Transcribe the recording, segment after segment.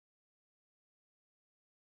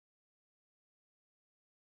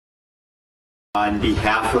On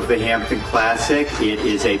behalf of the Hampton Classic, it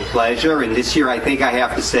is a pleasure, and this year I think I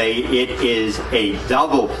have to say it is a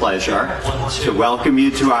double pleasure to welcome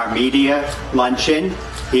you to our media luncheon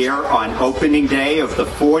here on opening day of the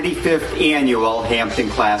 45th annual Hampton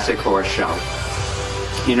Classic Horse Show.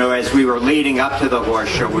 You know, as we were leading up to the horse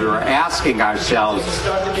show, we were asking ourselves,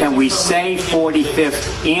 can we say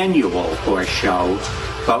 45th annual horse show?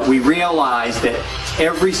 But we realized that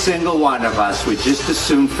every single one of us would just as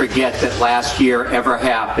soon forget that last year ever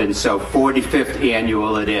happened, so 45th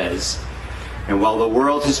annual it is. And while the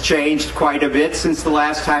world has changed quite a bit since the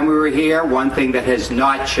last time we were here, one thing that has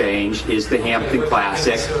not changed is the Hampton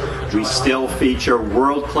Classic. We still feature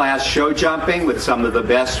world-class show jumping with some of the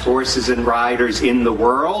best horses and riders in the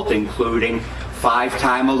world, including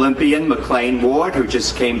five-time Olympian McLean Ward, who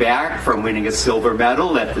just came back from winning a silver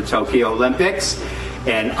medal at the Tokyo Olympics,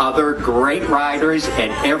 and other great riders at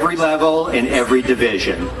every level and every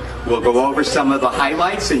division. We'll go over some of the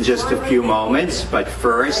highlights in just a few moments, but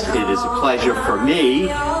first it is a pleasure for me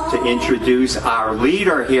to introduce our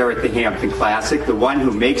leader here at the Hampton Classic, the one who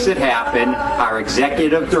makes it happen, our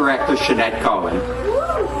Executive Director, Jeanette Cohen.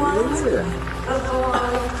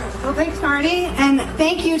 Well, thanks, Marty, and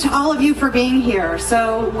thank you to all of you for being here.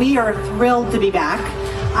 So we are thrilled to be back.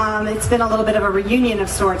 It's been a little bit of a reunion of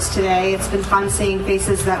sorts today. It's been fun seeing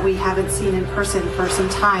faces that we haven't seen in person for some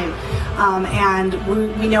time. And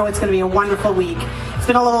we know it's going to be a wonderful week. It's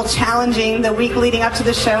been a little challenging the week leading up to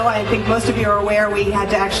the show. I think most of you are aware we had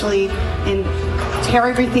to actually tear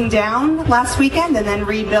everything down last weekend and then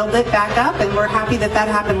rebuild it back up. And we're happy that that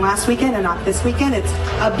happened last weekend and not this weekend. It's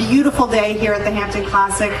a beautiful day here at the Hampton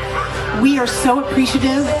Classic. We are so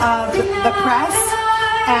appreciative of the press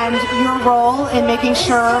and your role in making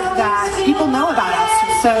sure that people know about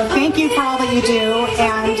us. So thank you for all that you do,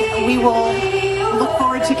 and we will look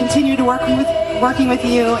forward to continue to working with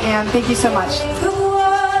you, and thank you so much.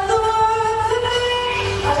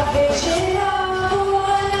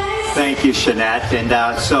 Thank you, Jeanette.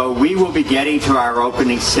 And so we will be getting to our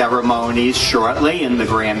opening ceremonies shortly in the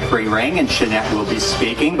Grand Prix ring, and Jeanette will be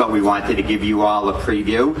speaking, but we wanted to give you all a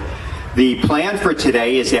preview. The plan for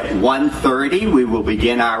today is at 1:30. We will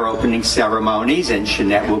begin our opening ceremonies, and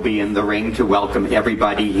Jeanette will be in the ring to welcome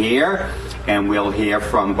everybody here. And we'll hear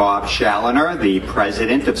from Bob Challoner, the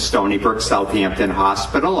president of Stony Brook Southampton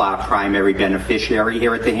Hospital, our primary beneficiary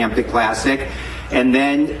here at the Hampton Classic. And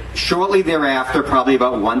then shortly thereafter, probably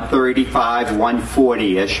about 1:35,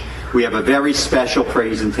 1:40-ish, we have a very special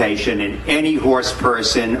presentation, and any horse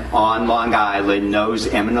person on Long Island knows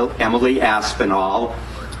Emily Aspinall,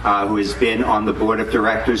 who has been on the board of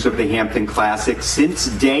directors of the Hampton Classic since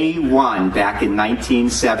day one, back in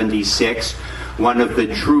 1976, one of the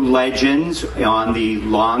true legends on the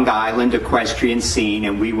Long Island equestrian scene,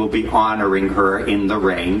 and we will be honoring her in the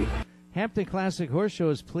ring. Hampton Classic Horse Show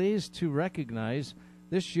is pleased to recognize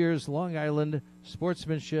this year's Long Island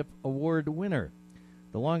Sportsmanship Award winner.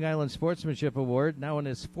 The Long Island Sportsmanship Award, now in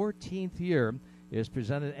its 14th year, is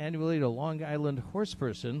presented annually to Long Island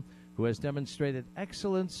horseperson who has demonstrated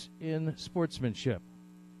excellence in sportsmanship.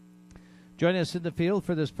 Joining us in the field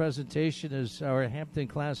for this presentation is our Hampton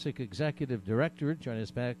Classic Executive Director, joining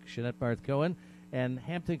us back, Jeanette Barth Cohen, and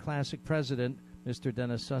Hampton Classic President, Mr.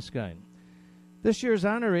 Dennis Susskind. This year's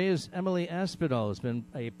honoree is Emily Aspinall, who has been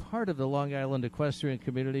a part of the Long Island equestrian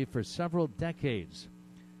community for several decades.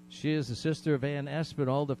 She is the sister of Ann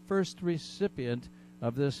Aspinall, the first recipient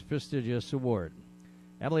of this prestigious award.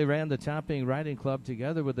 Emily ran the Topping Riding Club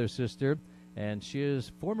together with her sister, and she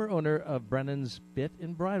is former owner of Brennan's Bit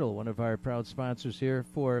and Bridle, one of our proud sponsors here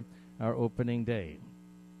for our opening day.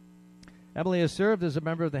 Emily has served as a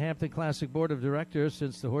member of the Hampton Classic Board of Directors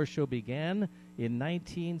since the horse show began in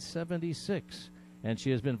 1976, and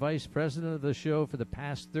she has been vice president of the show for the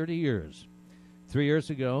past 30 years. 3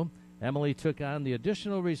 years ago, Emily took on the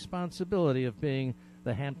additional responsibility of being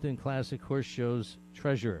the Hampton Classic Horse Show's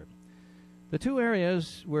treasurer. The two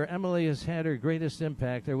areas where Emily has had her greatest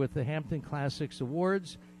impact are with the Hampton Classics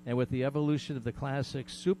Awards and with the evolution of the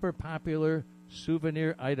Classic's super popular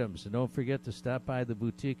souvenir items. And don't forget to stop by the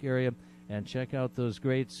boutique area and check out those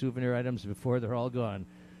great souvenir items before they're all gone.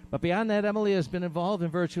 But beyond that, Emily has been involved in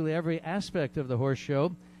virtually every aspect of the horse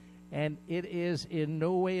show, and it is in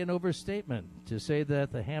no way an overstatement to say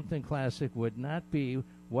that the Hampton Classic would not be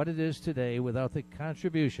what it is today without the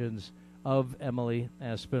contributions of Emily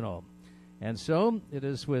Aspinall. And so it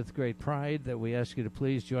is with great pride that we ask you to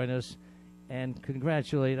please join us and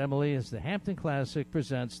congratulate Emily as the Hampton Classic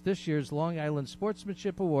presents this year's Long Island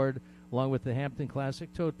Sportsmanship Award, along with the Hampton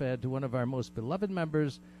Classic tote bag, to one of our most beloved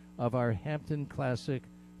members of our Hampton Classic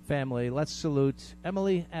family. Let's salute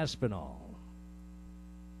Emily Aspinall.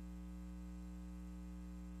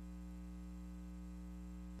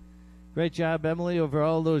 Great job, Emily, over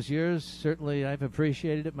all those years. Certainly, I've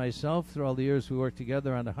appreciated it myself through all the years we worked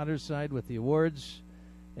together on the Hunter side with the awards,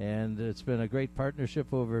 and it's been a great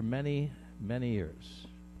partnership over many, many years.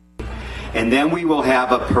 And then we will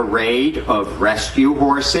have a parade of rescue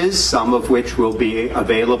horses, some of which will be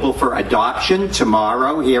available for adoption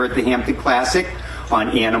tomorrow here at the Hampton Classic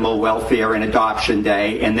on Animal Welfare and Adoption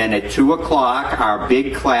Day. And then at 2 o'clock, our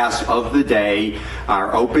big class of the day,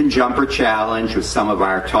 our Open Jumper Challenge with some of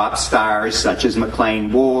our top stars, such as McLean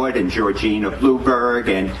Ward and Georgina Blueberg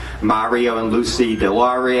and Mario and Lucy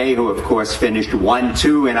Delaurier, who of course finished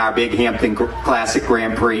 1-2 in our big Hampton Classic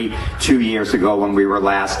Grand Prix 2 years ago when we were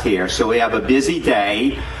last here. So we have a busy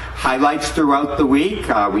day. Highlights throughout the week.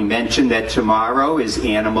 We mentioned that tomorrow is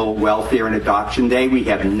Animal Welfare and Adoption Day. We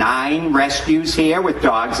have 9 rescues here with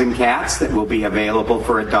dogs and cats that will be available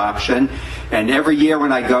for adoption. And every year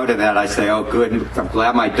when I go to that, I say, oh, good, I'm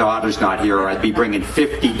glad my daughter's not here, or I'd be bringing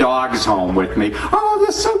 50 dogs home with me. Oh,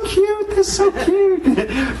 they're so cute. They're so cute.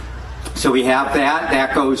 So we have that.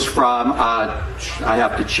 That goes from, I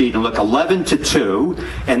have to cheat and look, 11 to 2.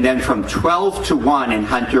 And then from 12 to 1 in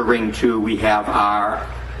Hunter Ring 2, we have our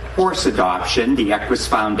horse adoption. The Equus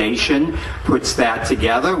Foundation puts that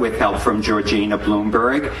together with help from Georgina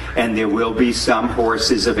Bloomberg, and there will be some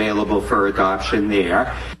horses available for adoption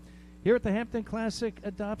there. Here at the Hampton Classic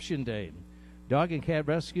Adoption Day, dog and cat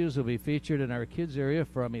rescues will be featured in our kids area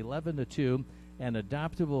from 11 to 2, and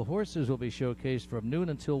adoptable horses will be showcased from noon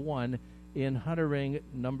until 1 in Hunter Ring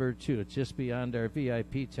number 2. It's just beyond our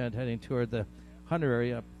VIP tent heading toward the Hunter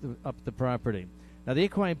area up the property. Now, the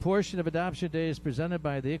equine portion of Adoption Day is presented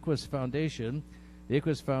by the Equus Foundation. The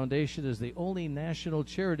Equus Foundation is the only national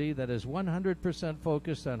charity that is 100%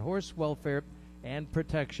 focused on horse welfare and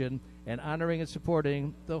protection and honoring and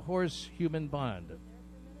supporting the horse-human bond.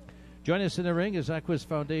 Join us in the ring is Equus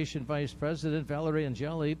Foundation Vice President Valerie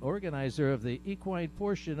Angeli, organizer of the equine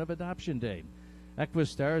portion of Adoption Day.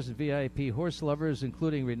 Equus stars and VIP horse lovers,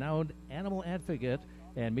 including renowned animal advocate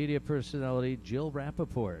and media personality Jill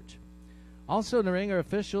Rappaport. Also in the ring are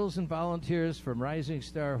officials and volunteers from Rising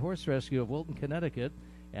Star Horse Rescue of Wilton, Connecticut,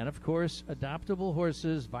 and of course, adoptable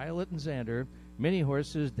horses Violet and Xander, mini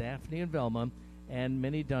horses Daphne and Velma, and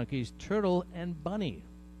mini donkeys Turtle and Bunny.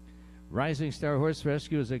 Rising Star Horse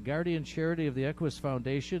Rescue is a guardian charity of the Equus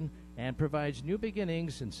Foundation and provides new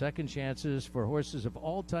beginnings and second chances for horses of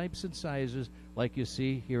all types and sizes like you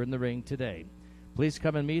see here in the ring today. Please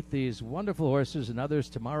come and meet these wonderful horses and others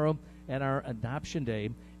tomorrow at our Adoption Day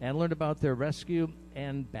and learn about their rescue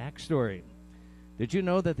and backstory. Did you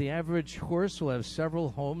know that the average horse will have several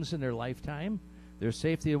homes in their lifetime? Their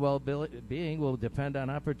safety and well-being will depend on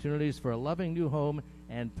opportunities for a loving new home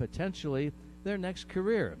and potentially their next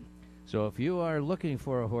career. So if you are looking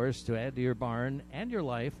for a horse to add to your barn and your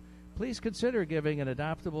life, please consider giving an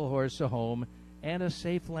adoptable horse a home and a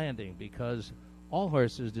safe landing, because all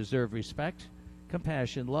horses deserve respect,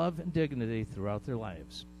 compassion, love, and dignity throughout their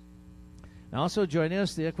lives. Now also join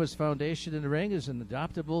us, the Equus Foundation in the ring is an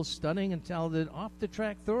adoptable, stunning, and talented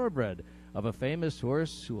off-the-track thoroughbred of a famous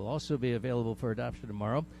horse who will also be available for adoption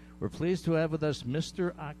tomorrow. We're pleased to have with us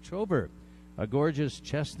Mr. October, a gorgeous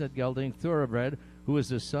chestnut gelding thoroughbred who is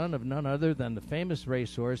the son of none other than the famous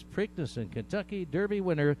racehorse, Preakness and Kentucky Derby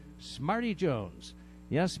winner, Smarty Jones.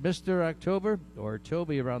 Yes, Mr. October, or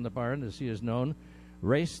Toby around the barn as he is known,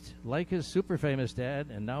 raced like his super famous dad,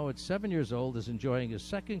 and now at 7 years old is enjoying his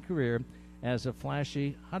second career as a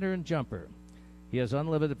flashy hunter and jumper. He has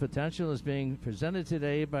unlimited potential and is being presented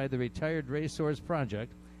today by the Retired Racehorse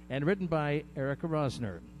Project and ridden by Erica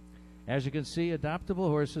Rosner. As you can see, adoptable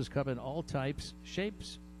horses come in all types,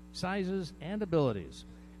 shapes, sizes, and abilities.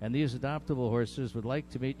 And these adoptable horses would like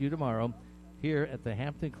to meet you tomorrow here at the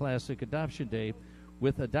Hampton Classic Adoption Day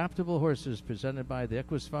with adoptable horses presented by the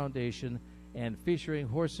Equus Foundation and featuring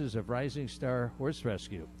horses of Rising Star Horse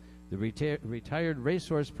Rescue, the Retired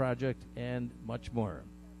Racehorse Project, and much more.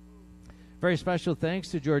 Very special thanks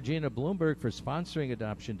to Georgina Bloomberg for sponsoring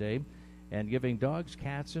Adoption Day and giving dogs,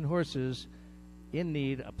 cats, and horses in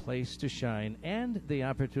need a place to shine and the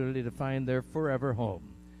opportunity to find their forever home.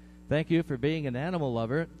 Thank you for being an animal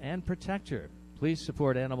lover and protector. Please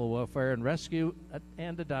support animal welfare and rescue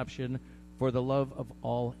and adoption for the love of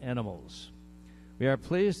all animals. We are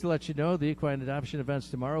pleased to let you know the equine adoption events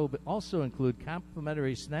tomorrow will also include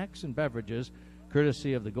complimentary snacks and beverages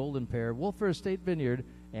courtesy of the Golden Pear, Wolfer Estate Vineyard,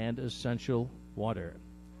 and Essential Water.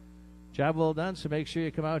 Job well done, so make sure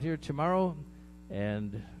you come out here tomorrow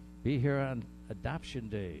and be here on Adoption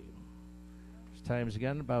Day. Times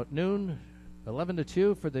again about noon, 11 to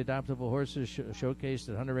 2 for the adoptable horses showcased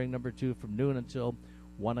at Hunter Ring number 2 from noon until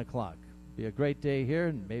 1 o'clock. Be a great day here,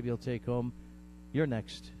 and maybe you'll take home your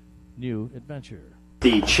next new adventure.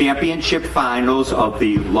 The championship finals of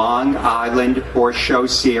the Long Island Horse Show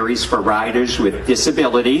Series for riders with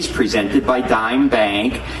disabilities, presented by Dime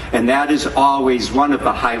Bank, and that is always one of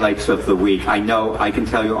the highlights of the week. I know, I can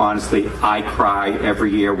tell you honestly, I cry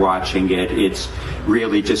every year watching it. It's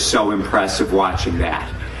really just so impressive watching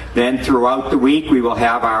that. Then throughout the week, we will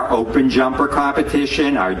have our open jumper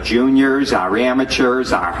competition, our juniors, our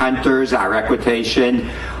amateurs, our hunters, our equitation,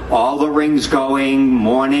 all the rings going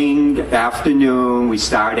morning, afternoon. We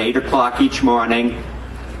start 8 o'clock each morning.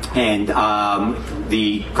 And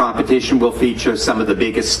the competition will feature some of the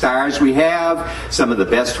biggest stars we have, some of the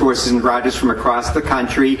best horses and riders from across the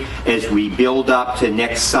country as we build up to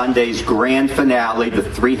next Sunday's grand finale, the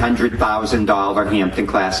 $300,000 Hampton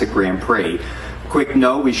Classic Grand Prix. Quick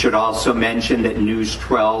note, we should also mention that News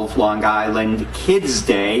 12 Long Island Kids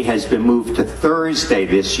Day has been moved to Thursday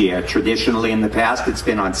this year. Traditionally in the past it's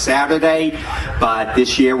been on Saturday, but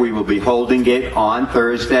this year we will be holding it on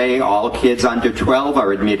Thursday. All kids under 12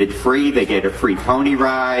 are admitted free. They get a free pony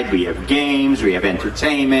ride. We have games, we have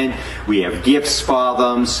entertainment, we have gifts for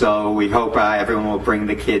them, so we hope everyone will bring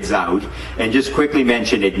the kids out. And just quickly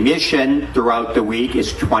mention, admission throughout the week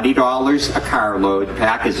is $20 a carload.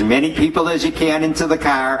 Pack as many people as you can into the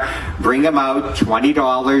car, bring them out,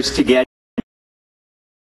 $20 to get